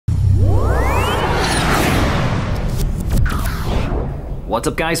What's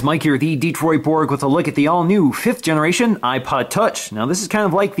up guys, Mike here, the Detroit Borg, with a look at the all-new 5th generation iPod Touch. Now this is kind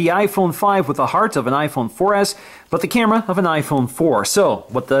of like the iPhone 5 with the heart of an iPhone 4S, but the camera of an iPhone 4. So,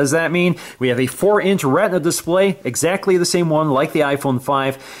 what does that mean? We have a 4-inch Retina display, exactly the same one like the iPhone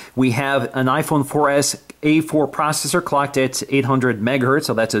 5. We have an iPhone 4S A4 processor clocked at 800 megahertz,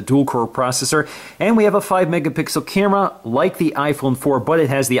 so that's a dual-core processor. And we have a 5-megapixel camera like the iPhone 4, but it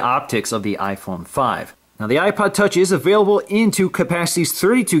has the optics of the iPhone 5. Now the iPod Touch is available in two capacities,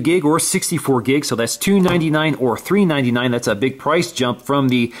 32 gig or 64 gig, so that's $299 or $399. That's a big price jump from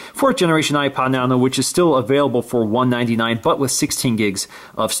the 4th generation iPod Nano, which is still available for $199, but with 16 gigs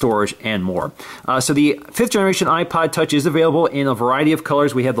of storage and more. So the 5th generation iPod Touch is available in a variety of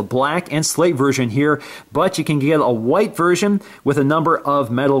colors. We have the black and slate version here, but you can get a white version with a number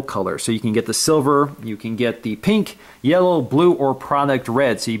of metal colors. So you can get the silver, you can get the pink, yellow, blue, or product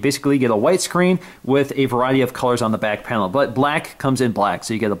red. So you basically get a white screen with a variety of colors on the back panel, but black comes in black.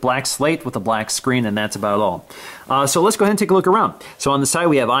 So you get a black slate with a black screen, and that's about all. So let's go ahead and take a look around. So on the side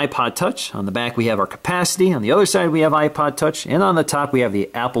we have iPod Touch, on the back we have our capacity, on the other side we have iPod Touch, and on the top we have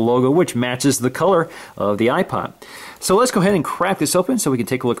the Apple logo, which matches the color of the iPod. So let's go ahead and crack this open so we can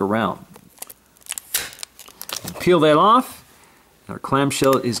take a look around. Peel that off. Our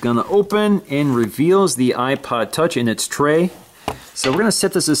clamshell is going to open and reveals the iPod Touch in its tray. So we're going to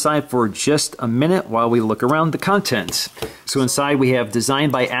set this aside for just a minute while we look around the contents. So inside we have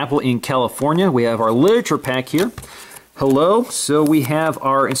designed by Apple in California. We have our literature pack here. Hello. So we have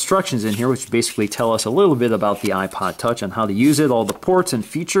our instructions in here, which basically tell us a little bit about the iPod Touch and how to use it, all the ports and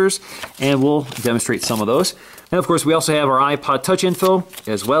features, and we'll demonstrate some of those. And of course we also have our iPod Touch info,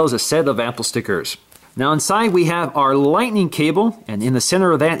 as well as a set of Apple stickers. Now inside we have our lightning cable, and in the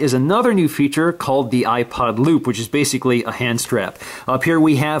center of that is another new feature called the iPod Loop, which is basically a hand strap. Up here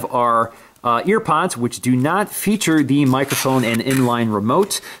we have our earpods, which do not feature the microphone and inline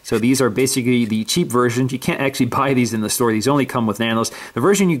remote. So these are basically the cheap versions. You can't actually buy these in the store. These only come with Nanos. The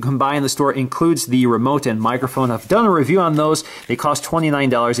version you can buy in the store includes the remote and microphone. I've done a review on those. They cost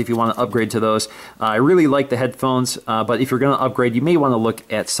 $29 if you want to upgrade to those. I really like the headphones, but if you're going to upgrade, you may want to look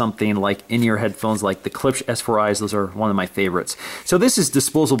at something like in-ear headphones like the Klipsch S4Is. Those are one of my favorites. So this is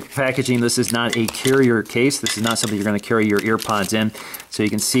disposable packaging. This is not a carrier case. This is not something you're going to carry your earpods in. So you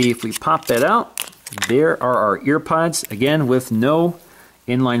can see if we pop that out, there are our earpods, again with no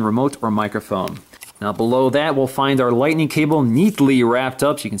inline remote or microphone. Now below that we'll find our lightning cable neatly wrapped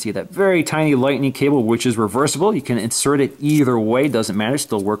up. So you can see that very tiny lightning cable, which is reversible. You can insert it either way, doesn't matter,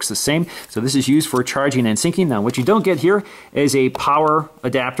 still works the same. So this is used for charging and syncing. Now what you don't get here is a power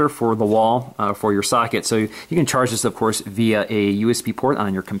adapter for the wall for your socket. So you can charge this of course via a USB port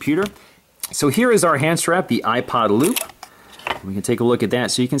on your computer. So here is our hand strap, the iPod Loop. We can take a look at that.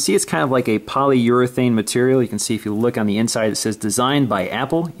 So you can see it's kind of like a polyurethane material. You can see if you look on the inside, it says designed by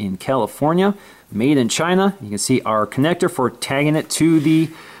Apple in California, made in China. You can see our connector for tagging it to the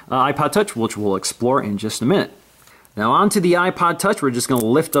iPod Touch, which we'll explore in just a minute. Now onto the iPod Touch, we're just going to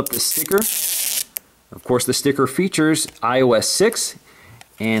lift up the sticker. Of course, the sticker features iOS 6,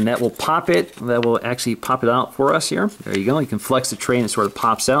 and that will pop it. That will actually pop it out for us here. There you go. You can flex the tray and it sort of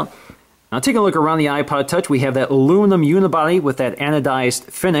pops out. Now taking a look around the iPod Touch, we have that aluminum unibody with that anodized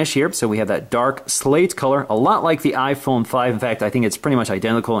finish here. So we have that dark slate color, a lot like the iPhone 5. In fact, I think it's pretty much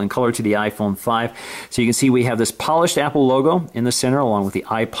identical in color to the iPhone 5. So you can see we have this polished Apple logo in the center along with the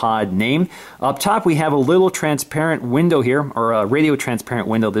iPod name. Up top we have a little transparent window here, or a radio transparent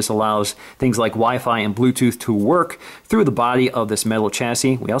window. This allows things like Wi-Fi and Bluetooth to work through the body of this metal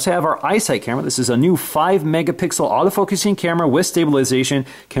chassis. We also have our iSight camera. This is a new 5-megapixel autofocusing camera with stabilization,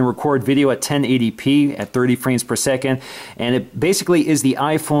 can record video at 1080p at 30 frames per second, and it basically is the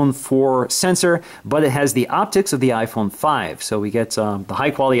iPhone 4 sensor, but it has the optics of the iPhone 5. So we get the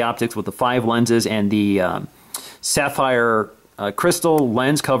high quality optics with the 5 lenses and the sapphire crystal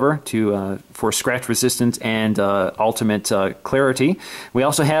lens cover for scratch resistance and ultimate clarity. We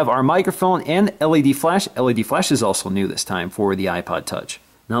also have our microphone and LED flash. LED flash is also new this time for the iPod Touch.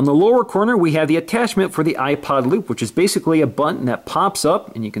 Now in the lower corner we have the attachment for the iPod Loop, which is basically a button that pops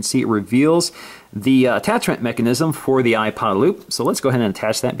up, and you can see it reveals the attachment mechanism for the iPod Loop. So let's go ahead and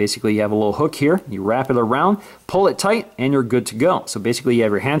attach that. Basically you have a little hook here, you wrap it around, pull it tight, and you're good to go. So basically you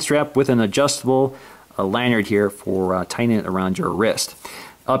have your hand strap with an adjustable lanyard here for tightening it around your wrist.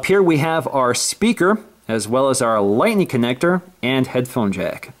 Up here we have our speaker, as well as our lightning connector and headphone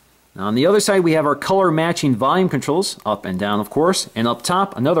jack. Now on the other side we have our color matching volume controls, up and down of course, and up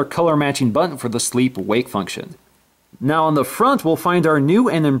top another color matching button for the sleep wake function. Now on the front, we'll find our new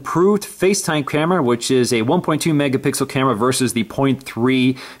and improved FaceTime camera, which is a 1.2 megapixel camera versus the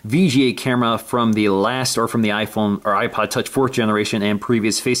 0.3 VGA camera from the last, or from the iPhone or iPod Touch 4th generation and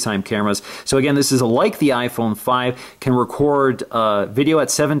previous FaceTime cameras. So again, this is like the iPhone 5, can record video at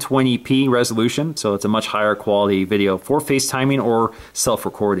 720p resolution, so it's a much higher quality video for FaceTiming or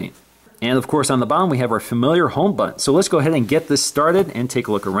self-recording. And of course on the bottom we have our familiar home button. So let's go ahead and get this started and take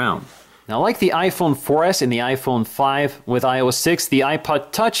a look around. Now, like the iPhone 4S and the iPhone 5 with iOS 6, the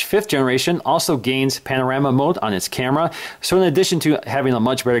iPod Touch 5th generation also gains panorama mode on its camera. So in addition to having a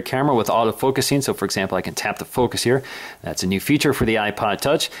much better camera with autofocusing, so for example I can tap the focus here, that's a new feature for the iPod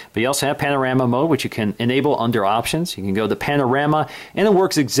Touch, but you also have panorama mode, which you can enable under options. You can go to panorama and it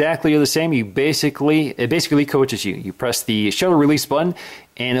works exactly the same. It basically coaches you. You press the shutter release button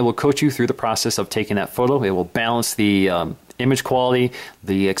and it will coach you through the process of taking that photo. It will balance the image quality,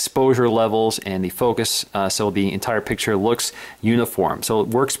 the exposure levels, and the focus, so the entire picture looks uniform. So it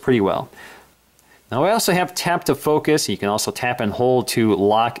works pretty well. Now I also have tap to focus. You can also tap and hold to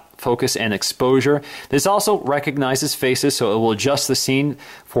lock focus and exposure. This also recognizes faces, so it will adjust the scene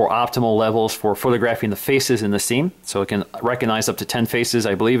for optimal levels for photographing the faces in the scene. So it can recognize up to 10 faces,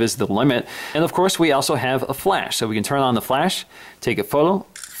 I believe, is the limit. And of course we also have a flash, so we can turn on the flash, take a photo,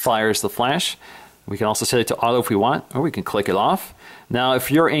 fires the flash. We can also set it to auto if we want, or we can click it off. Now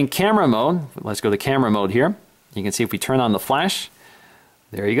if you're in camera mode, let's go to camera mode here. You can see if we turn on the flash,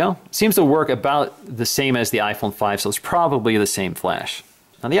 there you go. It seems to work about the same as the iPhone 5, so it's probably the same flash.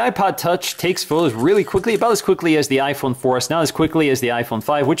 Now the iPod Touch takes photos really quickly, about as quickly as the iPhone 4S, not as quickly as the iPhone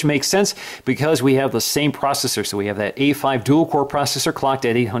 5, which makes sense because we have the same processor. So we have that A5 dual-core processor clocked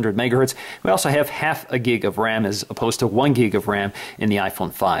at 800 megahertz. We also have half a gig of RAM as opposed to 1 gig of RAM in the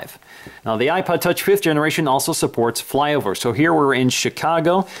iPhone 5. Now the iPod Touch 5th generation also supports flyover. So here we're in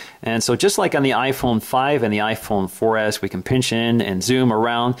Chicago, and so just like on the iPhone 5 and the iPhone 4S, we can pinch in and zoom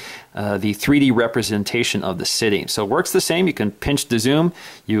around the 3D representation of the city. So it works the same. You can pinch to zoom,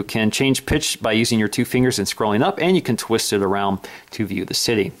 you can change pitch by using your two fingers and scrolling up, and you can twist it around to view the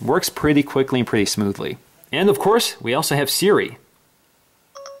city. Works pretty quickly and pretty smoothly. And of course, we also have Siri.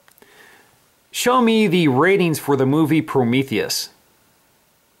 Show me the ratings for the movie Prometheus.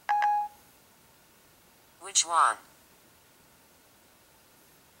 Which one?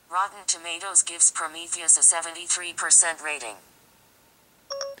 Rotten Tomatoes gives Prometheus a 73% rating.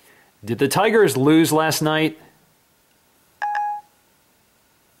 Did the Tigers lose last night?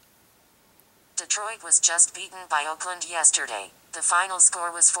 Detroit was just beaten by Oakland yesterday. The final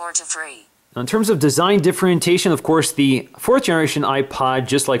score was 4-3. In terms of design differentiation, of course, the 4th generation iPod,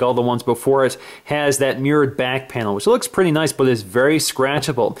 just like all the ones before it, has that mirrored back panel, which looks pretty nice, but is very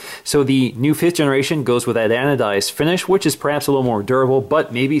scratchable. So the new 5th generation goes with that anodized finish, which is perhaps a little more durable,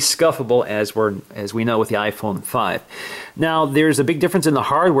 but maybe scuffable as we know with the iPhone 5. Now, there's a big difference in the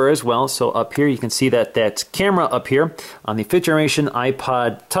hardware as well. So up here, you can see that camera up here on the 5th generation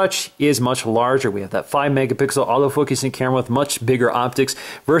iPod Touch is much larger. We have that 5 megapixel autofocusing camera with much bigger optics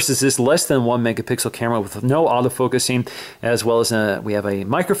versus this less than 1 megapixel camera with no autofocusing, as well as we have a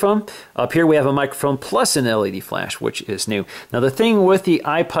microphone. Up here we have a microphone plus an LED flash, which is new. Now the thing with the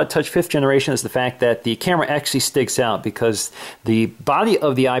iPod Touch 5th generation is the fact that the camera actually sticks out because the body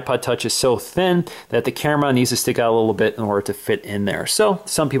of the iPod Touch is so thin that the camera needs to stick out a little bit in order to fit in there. So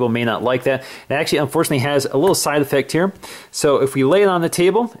some people may not like that. It actually unfortunately has a little side effect here. So if we lay it on the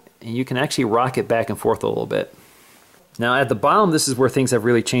table, you can actually rock it back and forth a little bit. Now at the bottom, this is where things have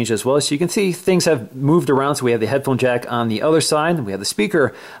really changed as well. So you can see things have moved around. So we have the headphone jack on the other side, and we have the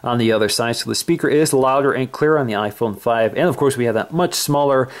speaker on the other side. So the speaker is louder and clearer on the iPhone 5. And of course we have that much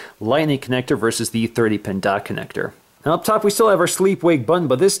smaller lightning connector versus the 30-pin dock connector. Now up top we still have our sleep-wake button,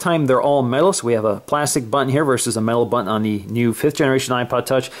 but this time they're all metal. So we have a plastic button here versus a metal button on the new 5th generation iPod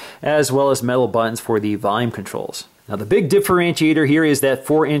Touch, as well as metal buttons for the volume controls. Now the big differentiator here is that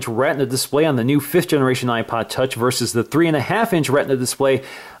 4-inch Retina display on the new 5th generation iPod Touch versus the 3.5-inch Retina display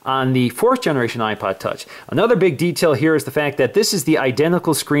on the 4th generation iPod Touch. Another big detail here is the fact that this is the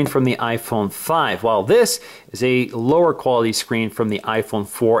identical screen from the iPhone 5, while this is a lower quality screen from the iPhone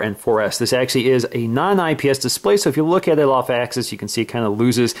 4 and 4S. This actually is a non-IPS display, so if you look at it off axis, you can see it kind of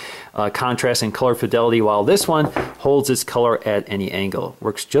loses contrast and color fidelity, while this one holds its color at any angle.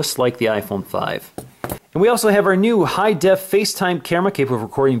 Works just like the iPhone 5. And we also have our new high-def FaceTime camera capable of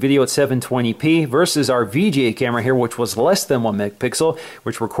recording video at 720p versus our VGA camera here, which was less than 1 megapixel,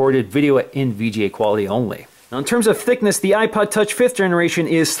 which recorded video in VGA quality only. Now in terms of thickness, the iPod Touch 5th generation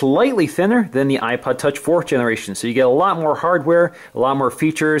is slightly thinner than the iPod Touch 4th generation. So you get a lot more hardware, a lot more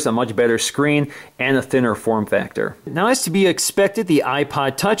features, a much better screen, and a thinner form factor. Now as to be expected, the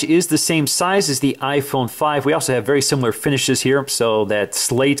iPod Touch is the same size as the iPhone 5. We also have very similar finishes here. So that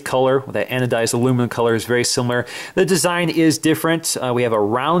slate color, that anodized aluminum color is very similar. The design is different. We have a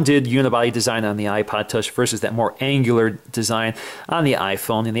rounded unibody design on the iPod Touch versus that more angular design on the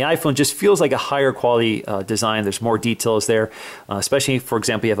iPhone. And the iPhone just feels like a higher quality design. There's more details there, especially, for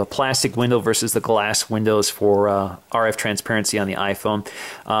example, you have a plastic window versus the glass windows for RF transparency on the iPhone.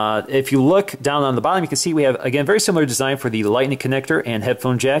 If you look down on the bottom, you can see we have, again, very similar design for the lightning connector and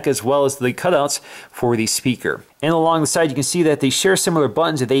headphone jack, as well as the cutouts for the speaker. And along the side, you can see that they share similar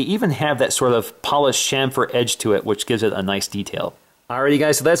buttons. They even have that sort of polished chamfer edge to it, which gives it a nice detail. Alrighty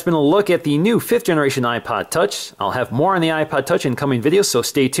guys, so that's been a look at the new 5th generation iPod Touch. I'll have more on the iPod Touch in coming videos, so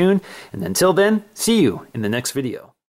stay tuned. And until then, see you in the next video.